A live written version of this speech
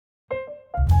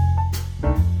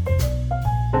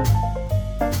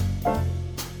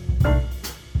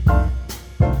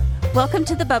Welcome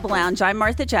to the Bubble Lounge. I'm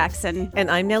Martha Jackson. And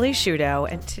I'm Nellie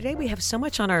Shudo. And today we have so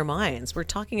much on our minds. We're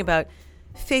talking about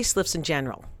facelifts in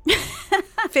general.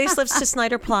 Facelifts to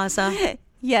Snider Plaza.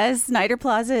 Yes, Snider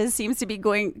Plaza seems to be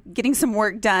getting some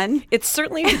work done. It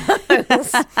certainly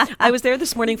does. I was there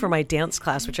this morning for my dance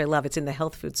class, which I love. It's in the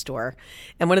health food store.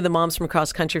 And one of the moms from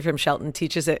across country from Shelton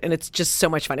teaches it. And it's just so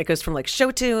much fun. It goes from like show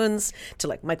tunes to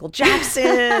like Michael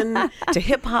Jackson to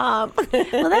hip hop.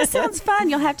 Well, that sounds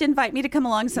fun. You'll have to invite me to come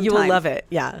along sometime. You will love it.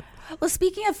 Yeah. Well,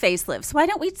 speaking of facelifts, why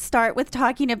don't we start with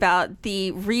talking about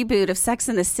the reboot of Sex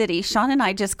and the City? Sean and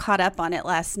I just caught up on it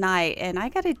last night, and I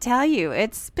got to tell you,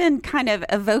 it's been kind of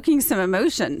evoking some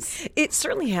emotions. It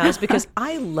certainly has, because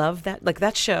I love that. Like,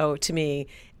 that show, to me,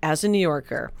 as a New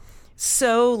Yorker,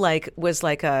 was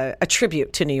like a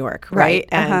tribute to New York, right?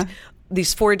 And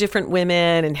these 4 different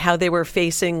women and how they were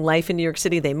facing life in New York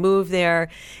City. They moved there.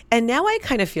 And now I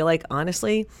kind of feel like,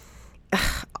 honestly,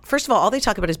 first of all they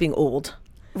talk about is being old.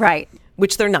 Right.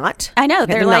 Which they're not. I know.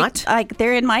 They're not. like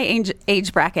they're in my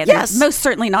age bracket. Yes. They're most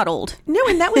certainly not old. No,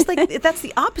 and that was like, that's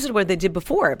the opposite of what they did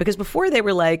before. Because before they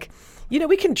were like, you know,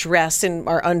 we can dress in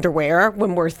our underwear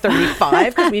when we're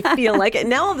 35 because we feel like it. And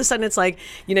now all of a sudden it's like,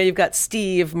 you know, you've got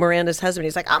Steve, Miranda's husband.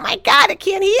 He's like, oh my God, I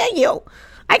can't hear you.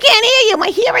 I can't hear you. My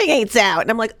hearing aid's out.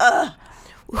 And I'm like,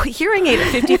 hearing aid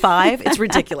at 55? It's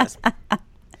ridiculous.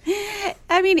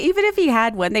 I mean, even if he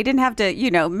had one, they didn't have to,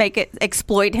 you know,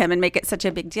 exploit him and make it such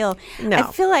a big deal. No.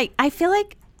 I feel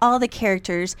like all the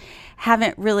characters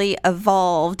haven't really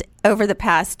evolved over the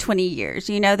past 20 years.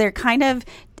 You know, they're kind of,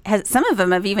 some of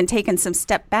them have even taken some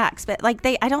step backs, but like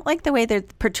I don't like the way they're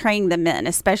portraying the men,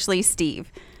 especially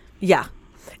Steve. Yeah.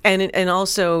 And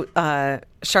also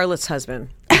Charlotte's husband.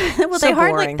 Well, so they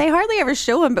hardly ever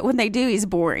show him, but when they do, he's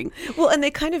boring. Well, and they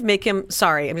kind of make him,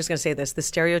 sorry, I'm just going to say this, the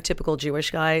stereotypical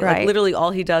Jewish guy. Right. Like, literally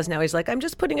all he does now, he's like, I'm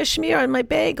just putting a schmear on my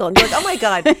bagel. And you're like, oh my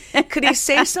God, could he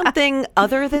say something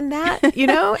other than that? You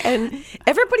know? And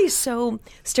everybody's so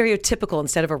stereotypical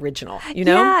instead of original, you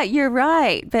know? Yeah, you're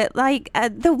right. But like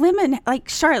the women, like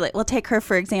Charlotte, we'll take her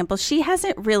for example, she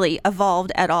hasn't really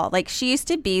evolved at all. Like, she used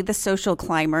to be the social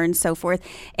climber and so forth.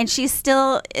 And she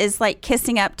still is like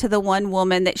kissing up to the one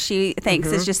woman that she thinks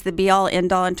is just the be-all,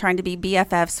 end-all and trying to be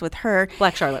BFFs with her.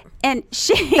 Black Charlotte. And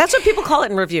that's what people call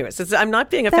it in reviews. I'm not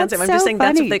being offensive. I'm just saying funny.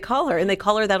 That's what they call her. And they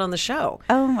call her that on the show.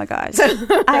 Oh, my gosh.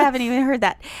 I haven't even heard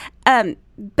that.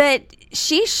 But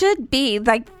she should be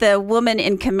like the woman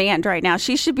in command right now.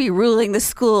 She should be ruling the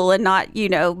school and not, you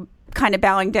know, kind of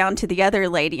bowing down to the other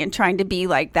lady and trying to be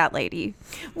like that lady.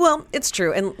 Well, it's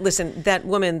true. And listen, that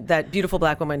woman, that beautiful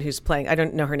black woman who's playing, I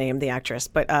don't know her name, the actress,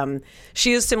 but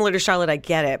she is similar to Charlotte. I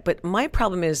get it. But my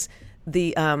problem is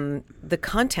the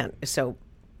content is so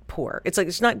poor. It's like,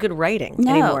 it's not good writing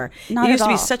anymore. Not it used at to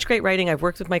be all. such great writing. I've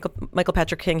worked with Michael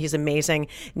Patrick King. He's amazing.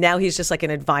 Now he's just like an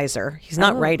advisor. He's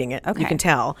not writing it. Okay. You can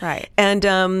tell. Right. And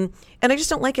I just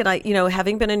don't like it. You know,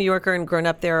 having been a New Yorker and grown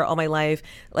up there all my life,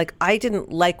 like, I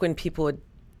didn't like when people would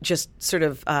just sort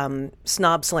of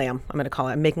snob slam, I'm going to call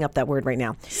it. I'm making up that word right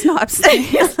now. Snob slam.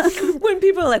 When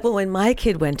people are like, well, when my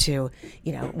kid went to,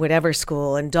 you know, whatever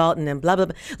school in Dalton and blah, blah,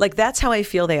 blah. Like, that's how I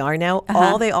feel they are now.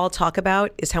 All they all talk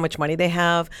about is how much money they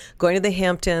have, going to the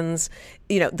Hamptons.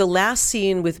 You know, the last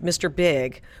scene with Mr.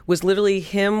 Big was literally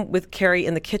him with Carrie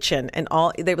in the kitchen, and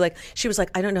they were like, she was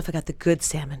like, I don't know if I got the good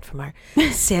salmon from our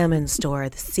salmon store,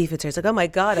 the seafood store. It's like, oh my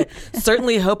God, I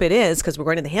certainly hope it is, because we're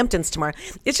going to the Hamptons tomorrow.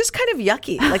 It's just kind of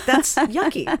yucky. Like, that's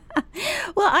yucky.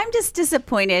 Well, I'm just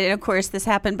disappointed. And of course, this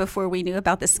happened before we knew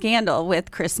about the scandal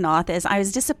with Chris Noth. I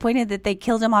was disappointed that they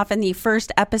killed him off in the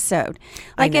first episode.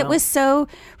 Like, it was so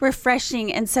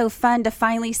refreshing and so fun to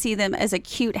finally see them as a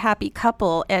cute, happy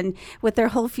couple and with their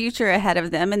whole future ahead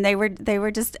of them. And they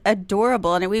were just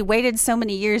adorable. And we waited so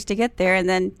many years to get there. And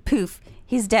then poof,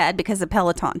 he's dead because of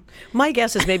Peloton. My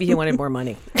guess is maybe he wanted more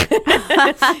money.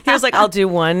 He was like, I'll do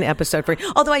one episode for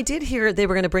you. Although I did hear they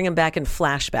were going to bring him back in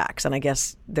flashbacks, and I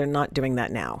guess they're not doing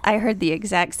that now. I heard the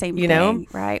exact same thing. You know?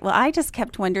 Right. Well, I just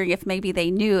kept wondering if maybe they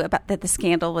knew about that the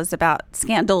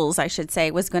scandals, I should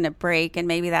say, was going to break, and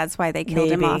maybe that's why they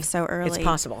killed him off so early. It's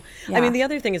possible. Yeah. I mean, the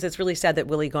other thing is, it's really sad that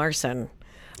Willie Garson,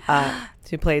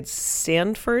 who played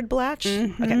Sanford Blatch.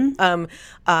 Okay.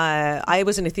 I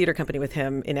was in a theater company with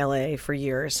him in LA for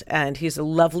years, and he's a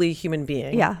lovely human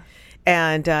being. Yeah.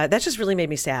 And that just really made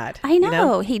me sad. I know. You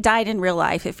know? He died in real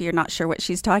life, if you're not sure what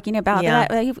she's talking about. Yeah.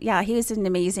 But he was an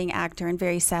amazing actor, and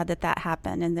very sad that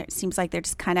happened. And it seems like they're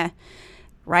just kind of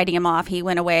writing him off. He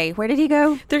went away. Where did he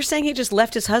go? They're saying he just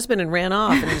left his husband and ran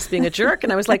off and he's being a jerk.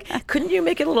 And I was like, couldn't you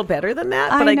make it a little better than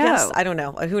that? But I guess, I don't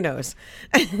know. Who knows?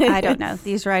 I don't know.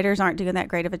 These writers aren't doing that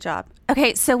great of a job.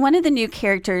 Okay, so one of the new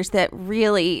characters that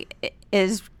really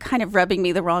is kind of rubbing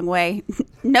me the wrong way.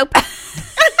 Nope.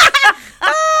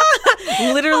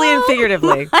 Literally and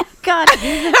figuratively. My God,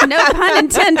 no pun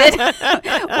intended.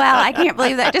 Wow, I can't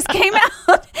believe that just came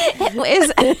out.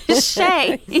 It was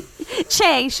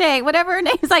Shay, whatever her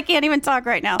name is. I can't even talk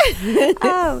right now.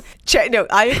 Oh, no,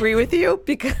 I agree with you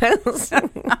because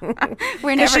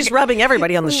she's rubbing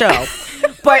everybody on the show.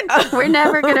 But we're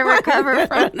never going to recover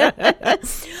from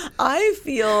this. I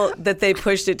feel that they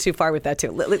pushed it too far with that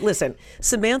too. Listen,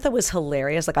 Samantha was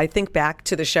hilarious. Like I think back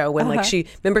to the show when like she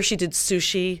did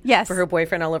sushi for her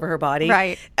boyfriend all over her body.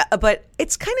 Right. But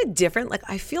it's kind of different. Like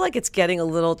I feel like it's getting a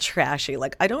little trashy.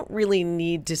 Like I don't really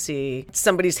need to see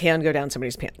somebody's hand go down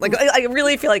somebody's pants. Like I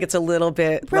really feel like it's a little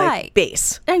bit like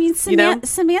base. I mean,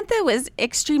 Samantha was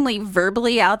extremely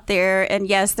verbally out there, and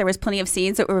yes, there was plenty of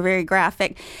scenes that were very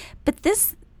graphic. But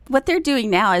what they're doing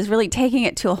now is really taking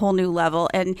it to a whole new level.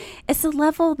 And it's a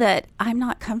level that I'm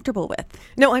not comfortable with.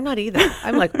 No, I'm not either.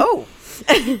 I'm like, oh.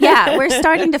 Yeah, we're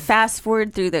starting to fast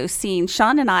forward through those scenes.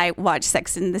 Sean and I watched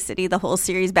Sex and the City, the whole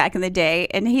series back in the day,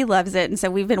 and he loves it. And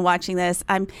so we've been watching this.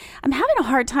 I'm having a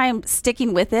hard time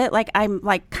sticking with it. Like I'm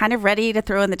like kind of ready to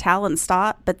throw in the towel and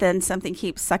stop, but then something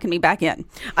keeps sucking me back in.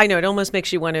 I know. It almost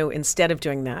makes you want to, instead of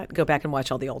doing that, go back and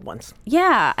watch all the old ones.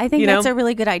 Yeah, I think that's a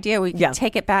really good idea. We can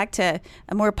take it back to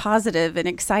a more positive and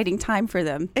exciting time for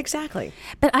them. Exactly.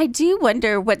 But I do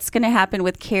wonder what's going to happen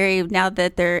with Carrie now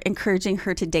that they're encouraging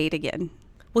her to date again.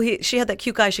 Well, she had that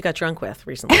cute guy she got drunk with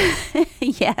recently.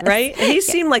 Yes. Right? And he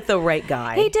seemed like the right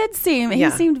guy. He did seem. He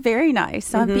seemed very nice.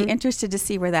 So I'd be interested to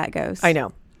see where that goes. I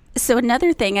know. So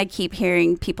another thing I keep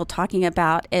hearing people talking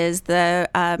about is the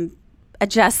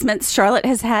adjustments Charlotte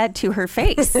has had to her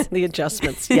face. The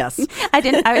adjustments, yes.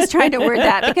 I was trying to word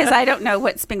that because I don't know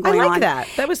what's been going on. I like that.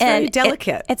 That was very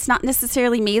delicate. It's not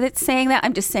necessarily me that's saying that.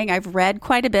 I'm just saying I've read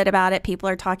quite a bit about it. People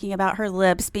are talking about her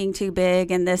lips being too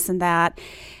big and this and that.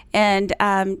 And,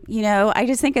 I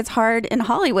just think it's hard in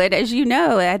Hollywood. As you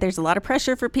know, there's a lot of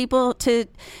pressure for people to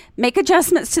make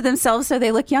adjustments to themselves so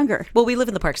they look younger. Well, we live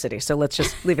in the Park City, so let's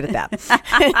just leave it at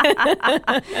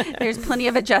that. There's plenty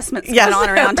of adjustments going on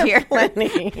around here.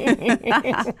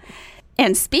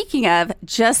 And speaking of,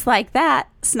 just like that,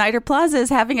 Snider Plaza is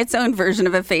having its own version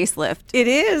of a facelift. It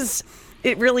is.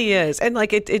 It really is. And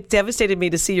like it devastated me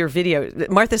to see your video.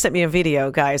 Martha sent me a video,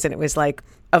 guys, and it was like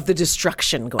of the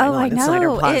destruction going on in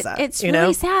Snider Plaza. It's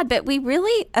really sad, but we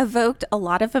really evoked a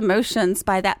lot of emotions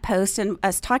by that post and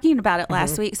us talking about it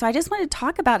last week. So I just wanted to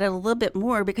talk about it a little bit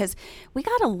more because we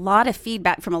got a lot of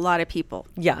feedback from a lot of people.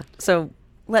 Yeah. So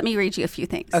let me read you a few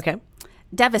things. Okay.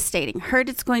 Devastating. Heard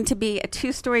it's going to be a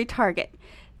 2-story Target,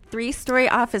 3-story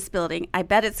office building. I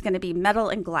bet it's going to be metal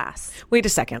and glass. Wait a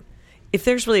second. If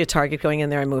there's really a Target going in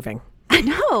there, I'm moving. I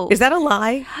know. Is that a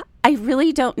lie? I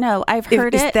really don't know. I've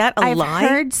heard Is that a lie? I've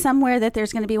heard somewhere that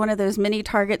there's going to be one of those mini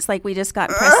Targets like we just got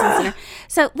in Preston Center.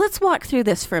 So let's walk through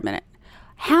this for a minute.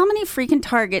 How many freaking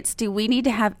Targets do we need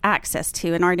to have access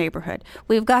to in our neighborhood?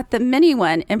 We've got the mini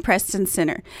one in Preston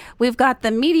Center. We've got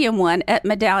the medium one at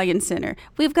Medallion Center.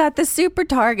 We've got the super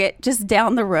Target just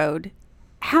down the road.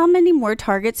 How many more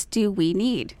Targets do we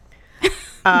need?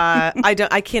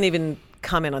 I can't even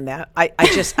comment on that. I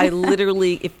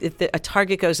literally, if a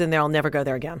Target goes in there, I'll never go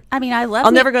there again. I mean,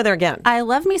 I'll never go there again. I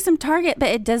love me some Target, but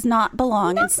it does not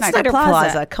belong in Snider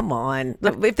Plaza. Come on.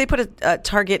 If they put a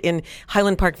Target in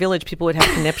Highland Park Village, people would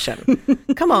have conniption.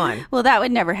 Come on. Well, that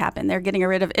would never happen. They're getting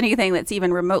rid of anything that's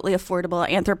even remotely affordable.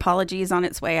 Anthropology is on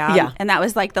its way out. Yeah. And that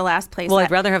was like the last place. Well,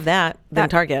 I'd rather have that than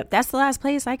Target. That's the last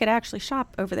place I could actually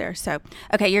shop over there. So,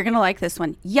 okay, you're going to like this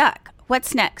one. Yuck.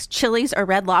 What's next? Chili's or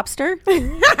Red Lobster?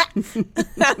 That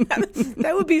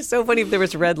would be so funny if there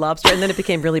was Red Lobster and then it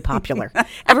became really popular.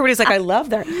 Everybody's like, I love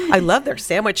their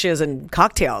sandwiches and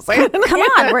cocktails. Come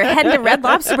on, we're heading to Red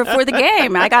Lobster before the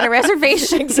game. I got a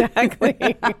reservation. Exactly.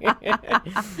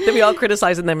 Then we all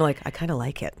criticize and then we're like, I kind of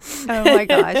like it. Oh my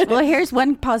gosh. Well, here's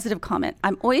one positive comment.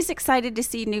 I'm always excited to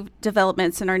see new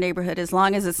developments in our neighborhood as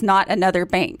long as it's not another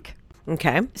bank.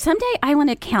 Okay. Someday I want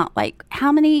to count like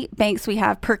how many banks we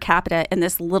have per capita in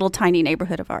this little tiny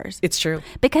neighborhood of ours. It's true.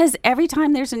 Because every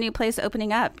time there's a new place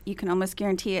opening up, you can almost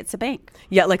guarantee it's a bank.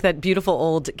 Yeah, like that beautiful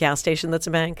old gas station that's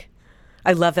a bank.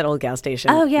 I love that old gas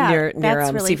station. Oh, yeah. Near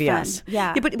That's really CVS. fun.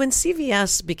 Yeah. But when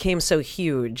CVS became so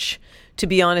huge, to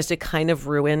be honest, it kind of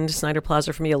ruined Snider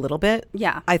Plaza for me a little bit.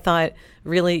 Yeah. I thought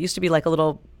really it used to be like a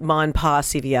little ma and pa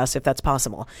CVS, if that's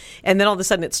possible. And then all of a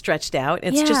sudden it stretched out.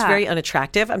 It's just very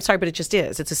unattractive. I'm sorry, but it just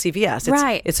is. It's a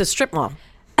CVS. It's a strip mall.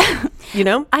 You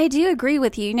know? I do agree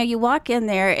with you. You know, you walk in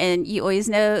there and you always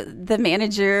know the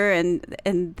manager and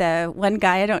the one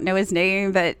guy, I don't know his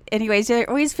name, but anyways, they're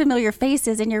always familiar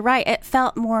faces. And you're right, it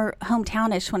felt more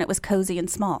hometownish when it was cozy and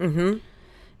small. Mm-hmm.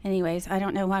 Anyways, I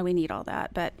don't know why we need all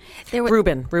that, but there was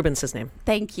Ruben's his name.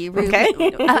 Thank you, Ruben.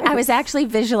 Okay. I was actually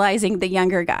visualizing the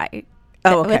younger guy.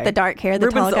 Oh, okay. With the dark hair, the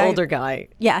Ruben's tall guy. the older guy.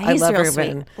 Yeah, he's I love real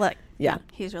Ruben. sweet. Look. Yeah.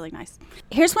 He's really nice.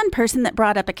 Here's one person that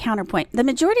brought up a counterpoint. The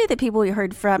majority of the people we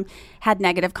heard from had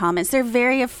negative comments. They're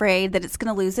very afraid that it's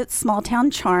going to lose its small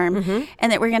town charm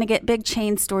and that we're going to get big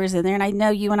chain stores in there. And I know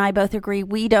you and I both agree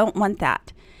we don't want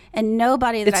that. And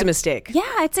nobody that It's a mistake.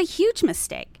 Yeah, it's a huge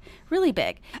mistake. Really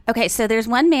big. Okay, so there's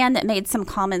one man that made some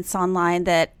comments online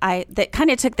that kind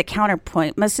of took the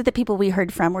counterpoint. Most of the people we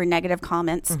heard from were negative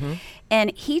comments.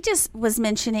 And he just was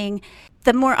mentioning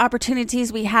the more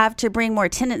opportunities we have to bring more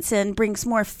tenants in brings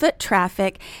more foot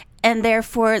traffic, and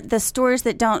therefore the stores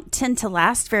that don't tend to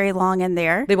last very long in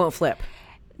there, they won't flip.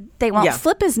 They won't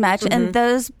flip as much, and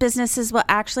those businesses will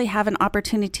actually have an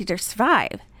opportunity to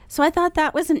survive. So I thought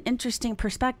that was an interesting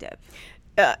perspective.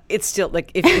 It's still like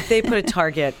if they put a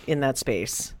Target in that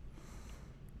space,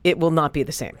 it will not be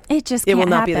the same. It will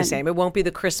not be the same. It won't be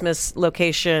the Christmas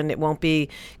location. It won't be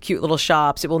cute little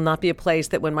shops. It will not be a place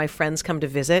that when my friends come to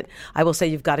visit, I will say,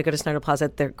 you've got to go to Snider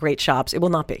Plaza. They're great shops. It will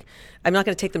not be. I'm not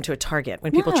going to take them to a Target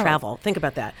when people travel. Think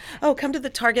about that. Oh, come to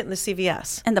the Target and the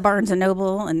CVS. And the Barnes &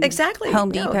 Noble and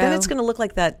Home Depot. Then it's going to look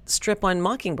like that strip on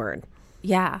Mockingbird.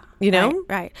 Yeah. You know?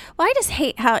 Right. Well, I just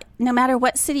hate how no matter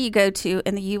what city you go to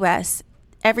in the U.S.,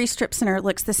 every strip center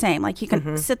looks the same. Like you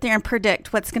can sit there and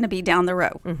predict what's going to be down the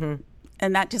road.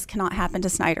 And that just cannot happen to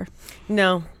Snider.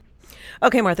 No.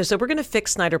 Okay, Martha, so we're going to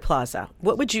fix Snider Plaza.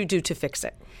 What would you do to fix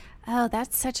it? Oh,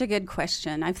 that's such a good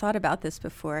question. I've thought about this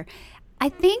before. I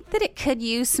think that it could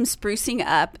use some sprucing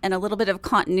up and a little bit of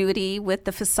continuity with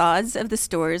the facades of the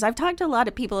stores. I've talked to a lot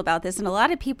of people about this, and a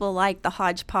lot of people like the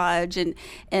hodgepodge and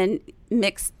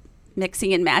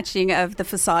mixing and matching of the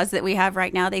facades that we have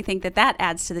right now. They think that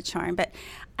adds to the charm. But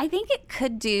I think it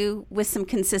could do with some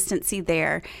consistency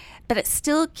there, but it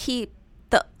still keep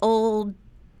the old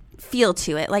feel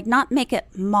to it, like not make it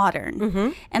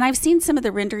modern. And I've seen some of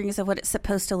the renderings of what it's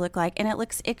supposed to look like, and it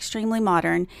looks extremely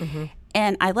modern.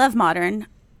 And I love modern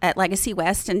at Legacy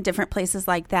West and different places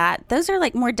like that. Those are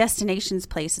like more destinations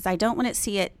places. I don't want to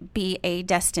see it be a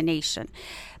destination.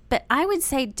 But I would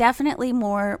say definitely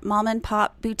more mom and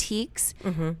pop boutiques.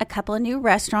 A couple of new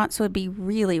restaurants would be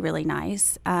really, really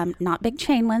nice. Not big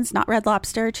chain ones, not Red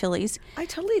Lobster or Chili's. I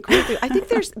totally agree with you. I think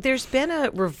there's been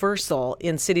a reversal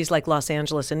in cities like Los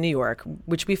Angeles and New York,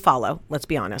 which we follow, let's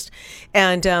be honest.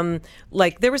 And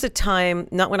like there was a time,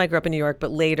 not when I grew up in New York,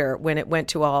 but later when it went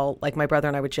to all, like my brother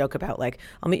and I would joke about, like,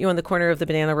 I'll meet you on the corner of the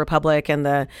Banana Republic and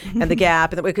the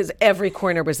Gap, because every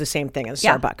corner was the same thing. And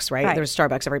Starbucks, right? There was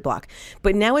Starbucks every block.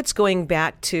 But now it's going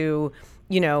back to,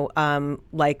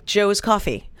 like Joe's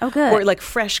Coffee. Oh, good. Or like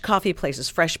fresh coffee places,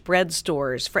 fresh bread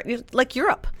stores, like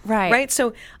Europe. Right.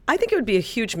 So I think it would be a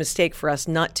huge mistake for us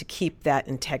not to keep that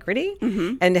integrity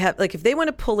and to have, like, if they want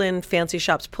to pull in fancy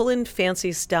shops, pull in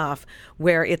fancy stuff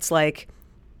where it's like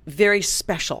very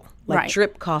special, like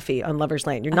drip coffee on Lover's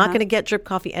Lane. You're not going to get drip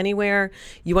coffee anywhere.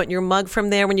 You want your mug from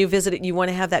there when you visit it. You want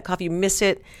to have that coffee. You miss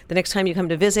it the next time you come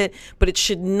to visit, but it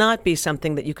should not be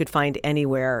something that you could find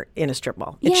anywhere in a strip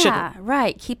mall. It shouldn't.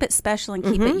 Right. Keep it special and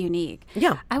keep it unique.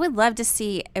 Yeah. I would love to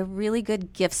see a really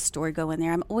good gift store go in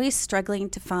there. I'm always struggling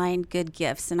to find good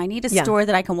gifts, and I need a store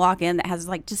that I can walk in that has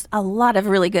like just a lot of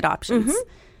really good options.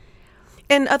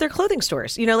 And other clothing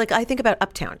stores, like I think about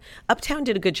Uptown. Uptown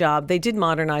did a good job. They did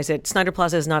modernize it. Snider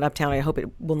Plaza is not Uptown. I hope it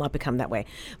will not become that way.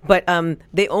 But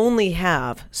they only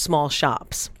have small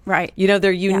shops. Right.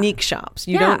 They're unique shops.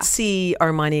 You don't see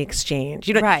Armani Exchange.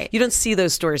 You don't see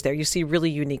those stores there. You see really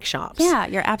unique shops. Yeah,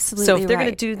 you're absolutely right. So if they're right.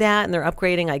 going to do that and they're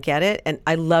upgrading, I get it. And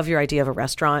I love your idea of a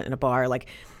restaurant and a bar. Like,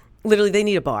 literally, they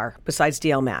need a bar besides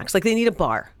DL Max. Like, they need a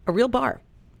bar, a real bar.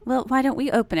 Well, why don't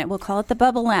we open it? We'll call it the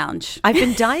Bubble Lounge. I've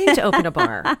been dying to open a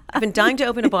bar. I've been dying to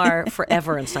open a bar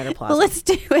forever in Snider Plaza. Well, let's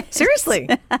do it. Seriously.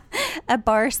 A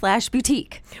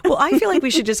bar/boutique. Well, I feel like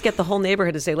we should just get the whole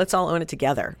neighborhood to say, let's all own it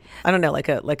together. I don't know, like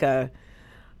a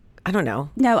I don't know.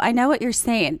 No, I know what you're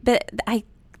saying. But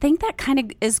think that kind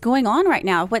of is going on right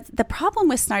now. What the problem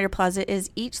with Snider Plaza is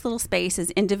each little space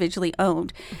is individually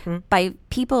owned by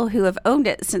people who have owned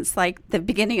it since like the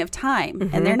beginning of time,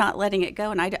 and they're not letting it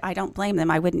go. And I don't blame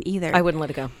them. I wouldn't either. I wouldn't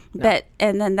let it go. No.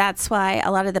 And then that's why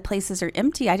a lot of the places are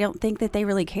empty. I don't think that they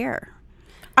really care.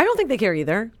 I don't think they care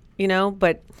either,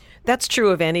 but that's true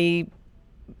of any,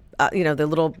 the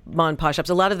little mom and pop shops.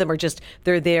 A lot of them are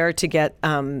they're there to get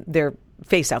their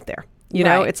face out there.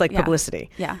 It's like publicity.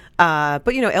 Yeah.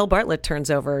 But El Bartlett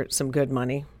turns over some good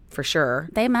money for sure.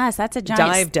 They must. That's a giant.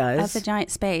 Dive does. That's a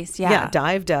giant space. Yeah. Yeah.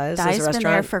 Dive does. Dive's as a restaurant.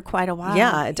 Been there for quite a while.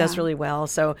 Yeah, it does really well.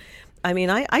 So, I mean,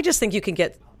 I just think you can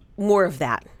get more of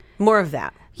that. More of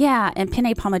that. Yeah, and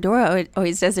Penne Pomodoro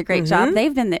always does a great job.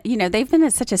 They've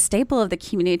been such a staple of the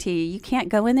community. You can't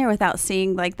go in there without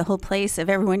seeing like the whole place of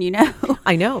everyone you know.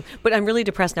 I know, but I'm really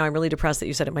depressed now. I'm really depressed that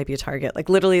you said it might be a Target. Like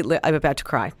literally, I'm about to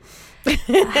cry.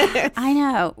 I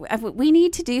know. We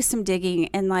need to do some digging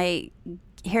and like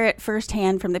hear it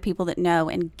firsthand from the people that know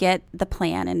and get the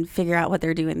plan and figure out what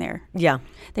they're doing there. Yeah,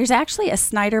 there's actually a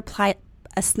Snider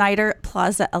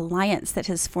Plaza Alliance that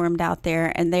has formed out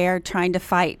there, and they are trying to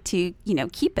fight to,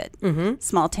 keep it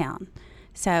small town.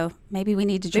 So maybe we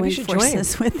need to join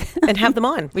forces with them. And have them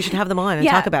on. We should have them on and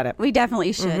talk about it. We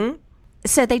definitely should.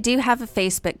 So they do have a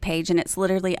Facebook page, and it's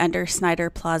literally under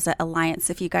Snider Plaza Alliance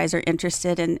if you guys are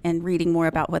interested in reading more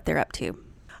about what they're up to.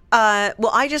 Well,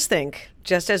 I just think,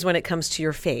 just as when it comes to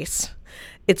your face,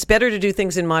 it's better to do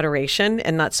things in moderation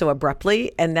and not so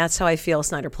abruptly. And that's how I feel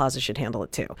Snider Plaza should handle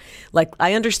it too. Like,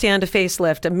 I understand a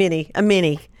facelift, a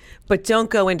mini, but don't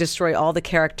go and destroy all the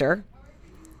character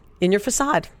in your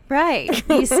facade. Right.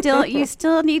 You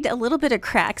still need a little bit of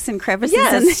cracks and crevices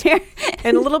in there.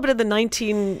 And a little bit of the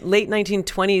late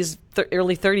 1920s,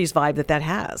 early 30s vibe that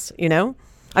has,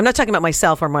 I'm not talking about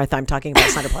myself or Martha. I'm talking about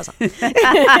Snider Plaza.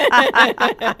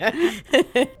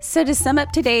 So to sum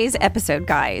up today's episode,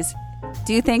 guys,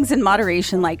 do things in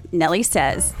moderation, like Nellie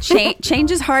says.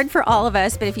 Change is hard for all of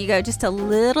us, but if you go just a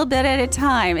little bit at a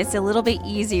time, it's a little bit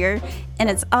easier. And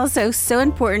it's also so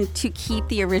important to keep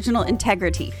the original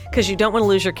integrity. Because you don't want to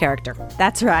lose your character.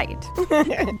 That's right.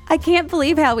 I can't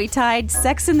believe how we tied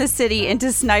Sex and the City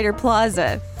into Snider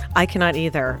Plaza. I cannot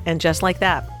either. And just like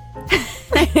that.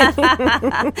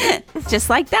 Just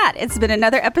like that. It's been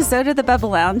another episode of The Bubble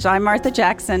Lounge. I'm Martha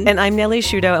Jackson. And I'm Nellie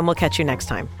Shudo, and we'll catch you next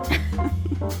time.